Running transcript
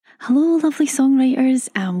Hello, lovely songwriters,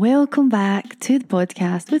 and welcome back to the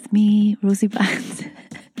podcast with me, Rosie Band.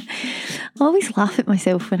 I always laugh at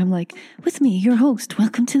myself when I'm like, with me, your host,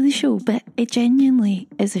 welcome to the show, but it genuinely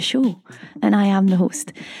is a show, and I am the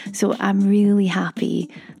host. So I'm really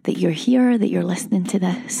happy that you're here, that you're listening to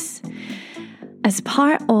this. As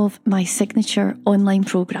part of my signature online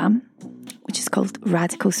programme, which is called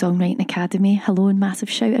Radical Songwriting Academy, hello and massive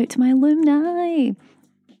shout out to my alumni.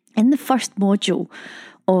 In the first module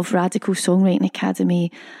of Radical Songwriting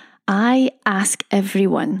Academy, I ask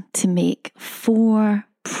everyone to make 4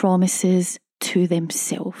 promises to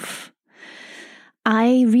themselves.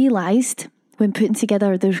 I realised when putting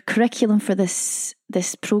together the curriculum for this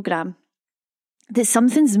programme that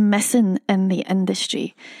something's missing in the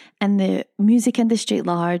industry, in the music industry at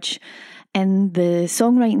large, in the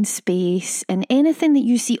songwriting space, and anything that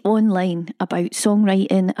you see online about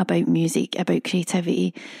songwriting, about music, about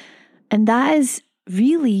creativity. And that is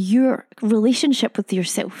really your relationship with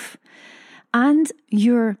yourself and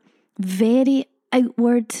your very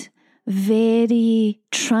outward, very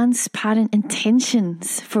transparent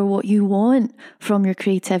intentions for what you want from your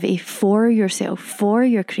creativity, for yourself, for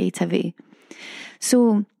your creativity.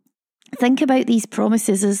 So think about these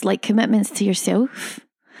promises as like commitments to yourself.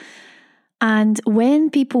 And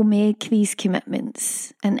when people make these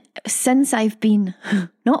commitments, and since I've been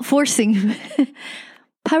not forcing,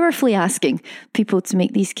 powerfully asking people to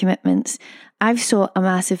make these commitments, I've saw a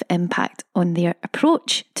massive impact on their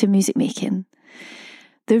approach to music making.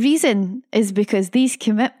 The reason is because these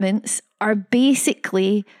commitments are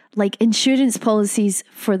basically like insurance policies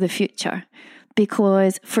for the future.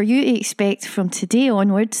 Because for you to expect from today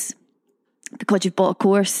onwards, because you've bought a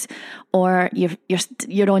course or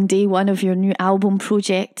you're on day 1 of your new album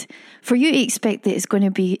project, for you to expect that it's going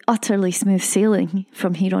to be utterly smooth sailing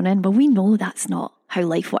from here on in, well, we know that's not how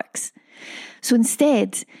life works. So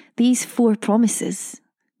instead, these 4 promises,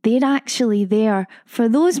 they're actually there for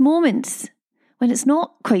those moments when it's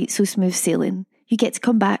not quite so smooth sailing. You get to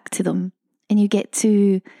come back to them and you get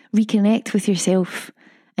to reconnect with yourself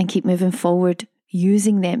and keep moving forward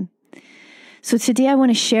using them. So today I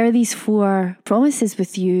want to share these 4 promises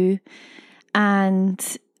with you,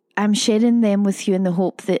 and I'm sharing them with you in the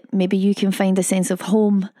hope that maybe you can find a sense of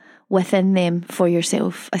home within them for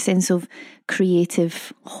yourself, a sense of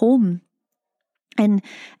creative home. And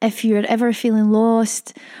if you're ever feeling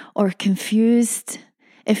lost or confused,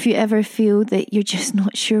 if you ever feel that you're just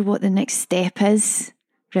not sure what the next step is,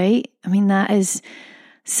 right? I mean, that is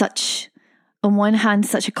on one hand,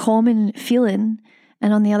 such a common feeling,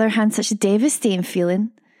 and on the other hand, such a devastating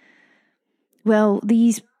feeling. Well,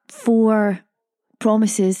 these 4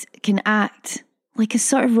 promises can act like a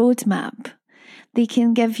sort of roadmap. They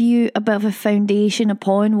can give you a bit of a foundation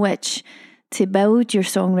upon which to build your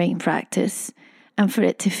songwriting practice and for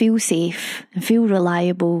it to feel safe and feel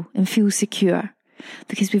reliable and feel secure.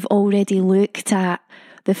 Because we've already looked at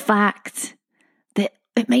the fact that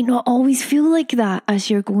it might not always feel like that as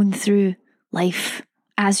you're going through life,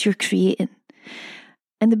 as you're creating.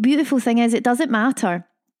 And the beautiful thing is, it doesn't matter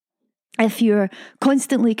if you're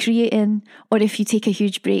constantly creating or if you take a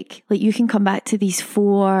huge break. Like, you can come back to these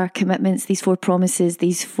 4 commitments, these 4 promises,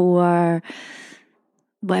 these 4,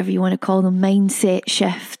 whatever you want to call them, mindset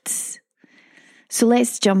shifts. So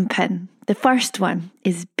let's jump in. The first one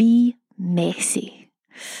is be messy.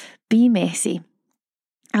 Be messy.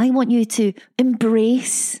 I want you to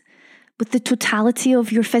embrace, with the totality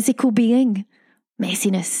of your physical being,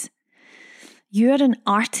 messiness. You're an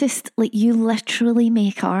artist. Like, you literally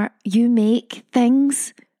make art. You make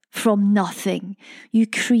things from nothing. You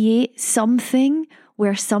create something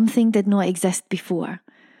where something did not exist before.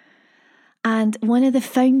 And one of the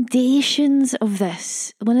foundations of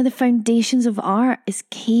this, one of the foundations of art is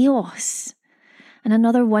chaos. And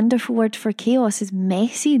another wonderful word for chaos is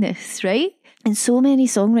messiness, right? And so many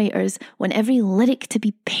songwriters want every lyric to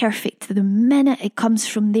be perfect the minute it comes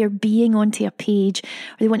from their being onto a page.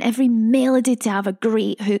 Or they want every melody to have a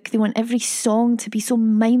great hook. They want every song to be so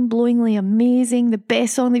mind-blowingly amazing, the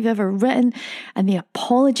best song they've ever written. And they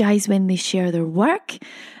apologise when they share their work,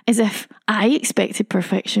 as if I expected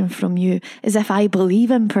perfection from you, as if I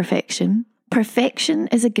believe in perfection. Perfection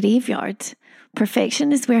is a graveyard.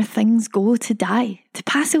 Perfection is where things go to die, to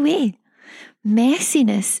pass away.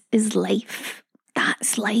 Messiness is life.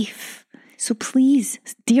 That's life. So please,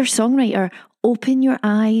 dear songwriter, open your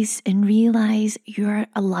eyes and realise you're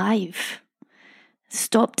alive.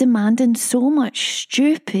 Stop demanding so much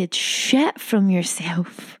stupid shit from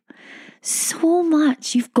yourself. So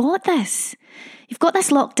much. You've got this. You've got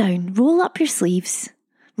this lockdown. Roll up your sleeves.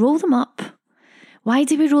 Roll them up. Why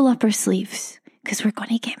do we roll up our sleeves? Because we're going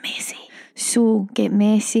to get messy. So get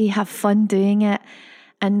messy, have fun doing it.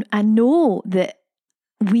 And I know that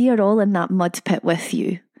we are all in that mud pit with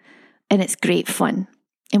you, and it's great fun,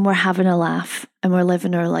 and we're having a laugh, and we're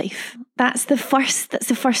living our life. That's the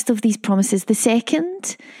first of these promises. The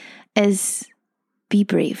second is be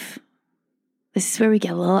brave. This is where we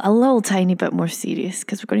get a little tiny bit more serious,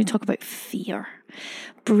 because we're going to talk about fear.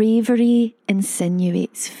 Bravery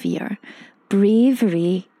insinuates fear.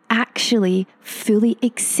 Bravery actually fully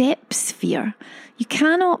accepts fear. You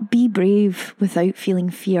cannot be brave without feeling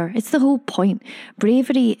fear. It's the whole point.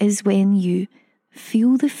 Bravery is when you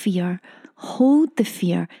feel the fear, hold the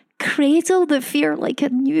fear, cradle the fear like a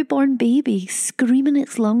newborn baby, screaming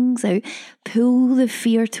its lungs out, pull the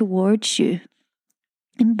fear towards you,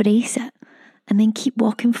 embrace it, and then keep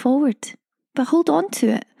walking forward. But hold on to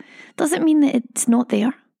it. Doesn't mean that it's not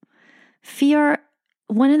there. Fear,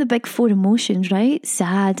 one of the big four emotions, right?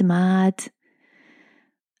 Sad, mad,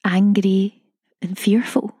 angry, and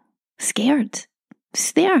fearful, scared.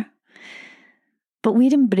 It's there. But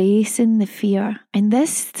we're embracing the fear. And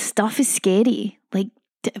this stuff is scary. Like,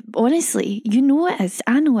 honestly, you know it is.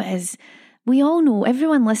 I know it is. We all know,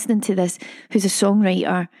 everyone listening to this who's a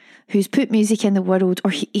songwriter, who's put music in the world,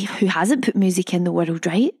 or who hasn't put music in the world,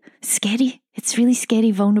 right? Scary. It's really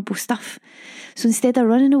scary, vulnerable stuff. So instead of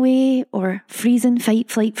running away or freezing, fight,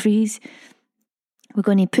 flight, freeze, we're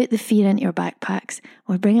going to put the fear into our backpacks.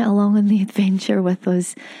 We'll bring it along on the adventure with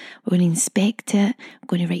us. We're going to inspect it. We're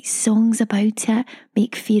going to write songs about it,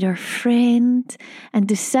 make fear our friend, and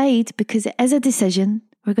decide, because it is a decision,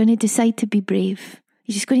 we're going to decide to be brave.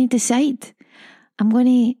 You're just going to decide, I'm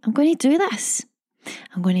going to do this.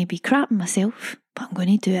 I'm going to be crapping myself, but I'm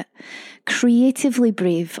going to do it. Creatively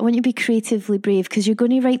brave. I want you to be creatively brave, because you're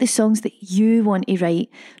going to write the songs that you want to write,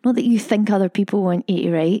 not that you think other people want you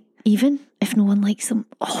to write, even if no one likes them.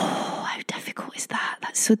 Oh, how difficult is that?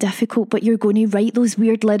 That's so difficult, but you're going to write those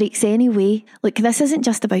weird lyrics anyway. Look, this isn't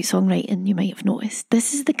just about songwriting, you might have noticed.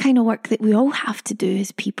 This is the kind of work that we all have to do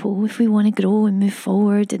as people if we want to grow and move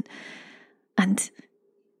forward and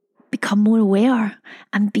become more aware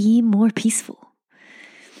and be more peaceful.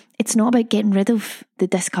 It's not about getting rid of the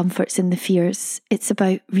discomforts and the fears. It's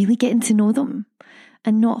about really getting to know them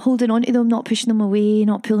and not holding on to them, not pushing them away,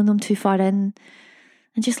 not pulling them too far in,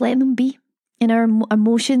 and just letting them be. And our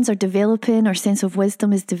emotions are developing, our sense of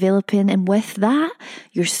wisdom is developing, and with that,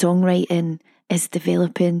 your songwriting is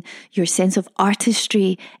developing, your sense of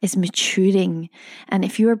artistry is maturing. And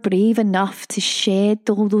if you're brave enough to shed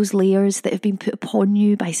all those layers that have been put upon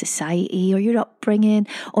you by society or your upbringing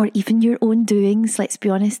or even your own doings, let's be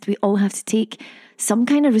honest, we all have to take some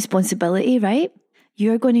kind of responsibility, right?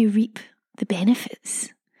 You're going to reap the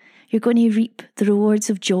benefits. You're going to reap the rewards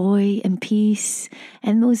of joy and peace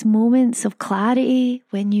and those moments of clarity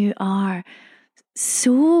when you are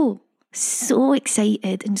so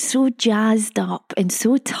excited and so jazzed up and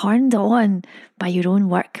so turned on by your own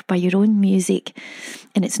work, by your own music.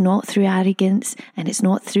 And it's not through arrogance and it's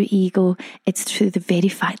not through ego. It's through the very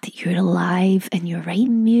fact that you're alive and you're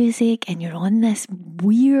writing music and you're on this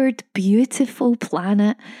weird, beautiful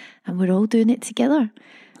planet and we're all doing it together.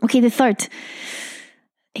 Okay, the third,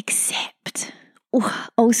 accept. Oh,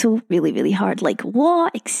 also really, really hard. Like,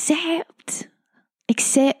 what? Accept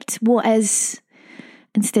what is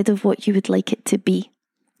instead of what you would like it to be.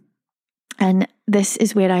 And this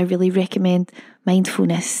is where I really recommend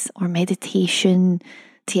mindfulness or meditation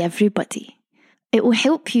to everybody. It will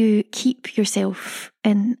help you keep yourself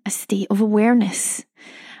in a state of awareness.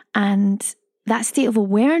 And that state of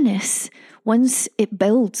awareness, once it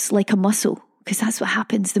builds like a muscle, because that's what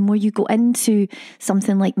happens, the more you go into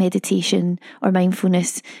something like meditation or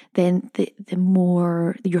mindfulness, then the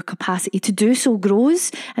more your capacity to do so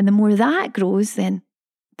grows. And the more that grows, then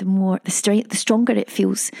the stronger it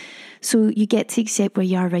feels. So you get to accept where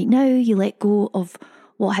you are right now. You let go of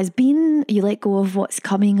what has been. You let go of what's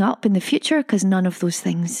coming up in the future, because none of those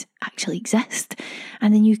things actually exist.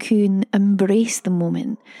 And then you can embrace the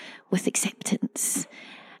moment with acceptance.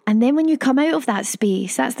 And then when you come out of that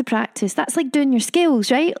space, that's the practice. That's like doing your scales,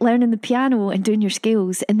 right? Learning the piano and doing your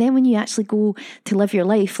scales. And then when you actually go to live your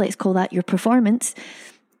life, let's call that your performance,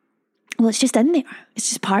 well, it's just in there. It's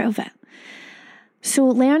just part of it. So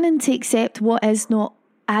learning to accept what is not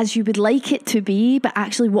as you would like it to be, but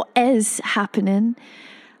actually what is happening,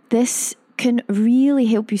 this can really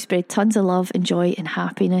help you spread tons of love and joy and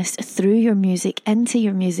happiness through your music, into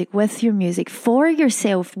your music, with your music, for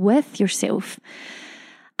yourself, with yourself,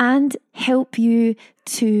 and help you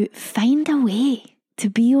to find a way to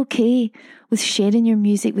be okay with sharing your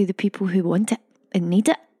music with the people who want it and need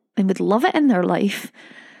it and would love it in their life.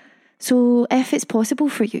 So if it's possible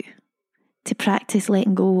for you, to practice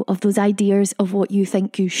letting go of those ideas of what you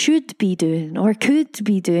think you should be doing or could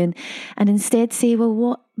be doing, and instead say, well,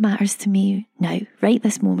 what matters to me now, right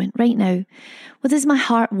this moment, right now? What does my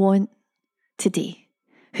heart want today?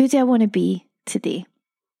 Who do I want to be today?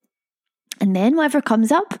 And then whatever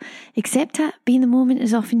comes up, accept it, be in the moment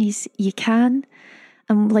as often as you can.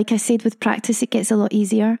 And like I said, with practice, it gets a lot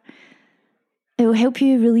easier. It will help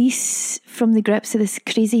you release from the grips of this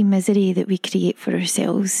crazy misery that we create for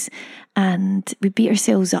ourselves. And we beat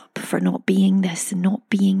ourselves up for not being this and not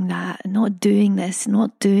being that and not doing this,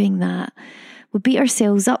 not doing that. We beat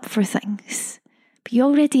ourselves up for things. But you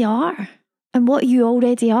already are. And what you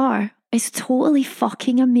already are is totally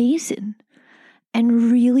fucking amazing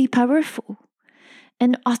and really powerful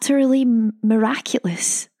and utterly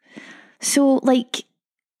miraculous. So, like,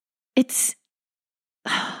 it's...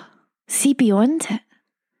 see beyond it.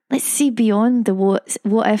 Let's see beyond the what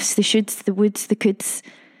ifs, the shoulds, the woulds, the coulds.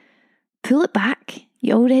 Pull it back.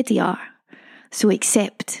 You already are. So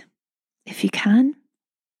accept. If you can,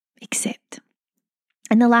 accept.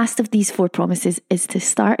 And the last of these 4 promises is to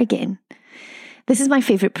start again. This is my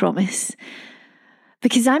favourite promise,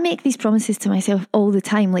 because I make these promises to myself all the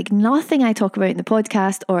time. Like, nothing I talk about in the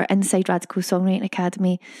podcast or inside Radical Songwriting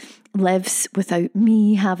Academy lives without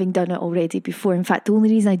me having done it already before. In fact, the only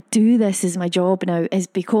reason I do this as my job now is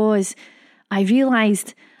because I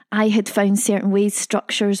realised I had found certain ways,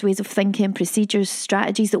 structures, ways of thinking, procedures,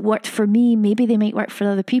 strategies that worked for me. Maybe they might work for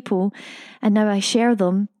other people. And now I share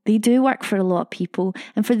them. They do work for a lot of people.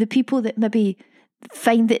 And for the people that maybe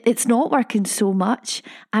find that it's not working so much,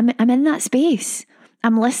 I'm in that space.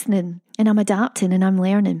 I'm listening and I'm adapting and I'm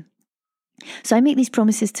learning. So I make these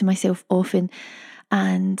promises to myself often.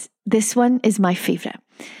 And this one is my favourite.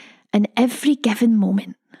 In every given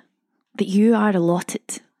moment that you are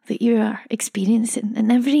allotted, that you are experiencing, in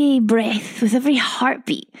every breath, with every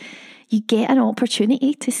heartbeat, you get an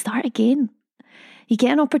opportunity to start again. You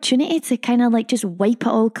get an opportunity to kind of like just wipe it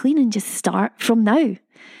all clean and just start from now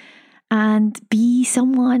and be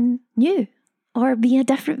someone new or be a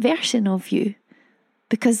different version of you.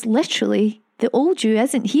 Because literally, the old you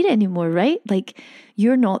isn't here anymore, right? Like,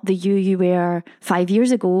 you're not the you were 5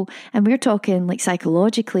 years ago. And we're talking like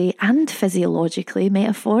psychologically and physiologically,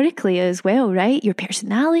 metaphorically as well, right? Your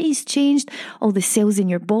personality's changed. All the cells in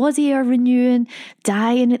your body are renewing,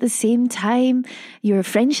 dying at the same time. Your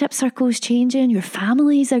friendship circle's changing. Your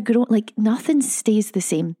families are growing. Like, nothing stays the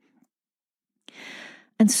same.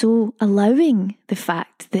 And so allowing the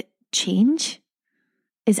fact that change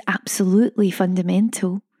is absolutely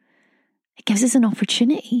fundamental. It gives us an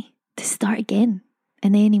opportunity to start again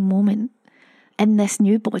in any moment, in this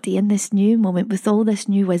new body, in this new moment, with all this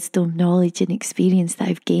new wisdom, knowledge and experience that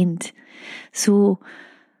I've gained. So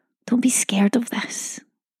don't be scared of this.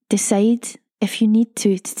 Decide, if you need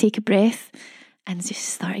to take a breath and just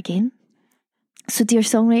start again. So dear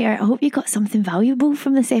songwriter, I hope you got something valuable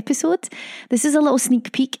from this episode. This is a little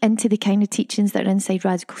sneak peek into the kind of teachings that are inside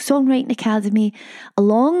Radical Songwriting Academy.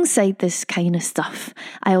 Alongside this kind of stuff,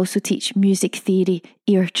 I also teach music theory,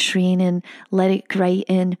 ear training, lyric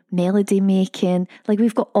writing, melody making. Like,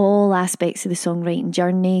 we've got all aspects of the songwriting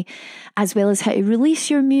journey, as well as how to release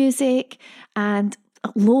your music and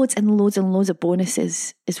loads and loads and loads of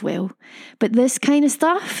bonuses as well. But this kind of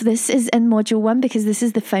stuff, this is in module 1 because this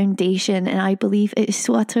is the foundation, and I believe it is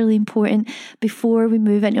so utterly important before we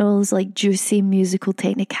move into all those like juicy musical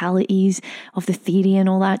technicalities of the theory and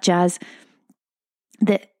all that jazz,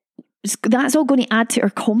 that's all going to add to our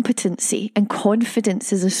competency and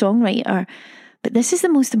confidence as a songwriter. But this is the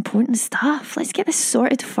most important stuff. Let's get this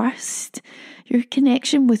sorted first. Your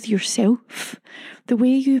connection with yourself, the way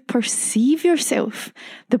you perceive yourself,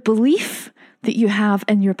 the belief that you have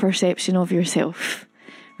in your perception of yourself,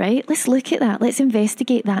 right? Let's look at that. Let's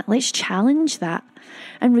investigate that. Let's challenge that.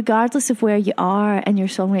 And regardless of where you are in your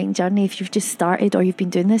songwriting journey, if you've just started or you've been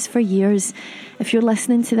doing this for years, if you're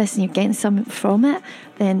listening to this and you're getting something from it,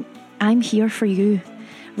 then I'm here for you.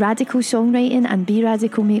 Radical Songwriting and Be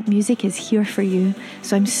Radical Make Music is here for you.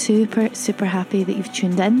 So I'm super, super happy that you've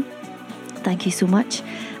tuned in. Thank you so much.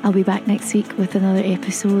 I'll be back next week with another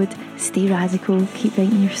episode. Stay radical, keep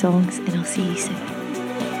writing your songs, and I'll see you soon.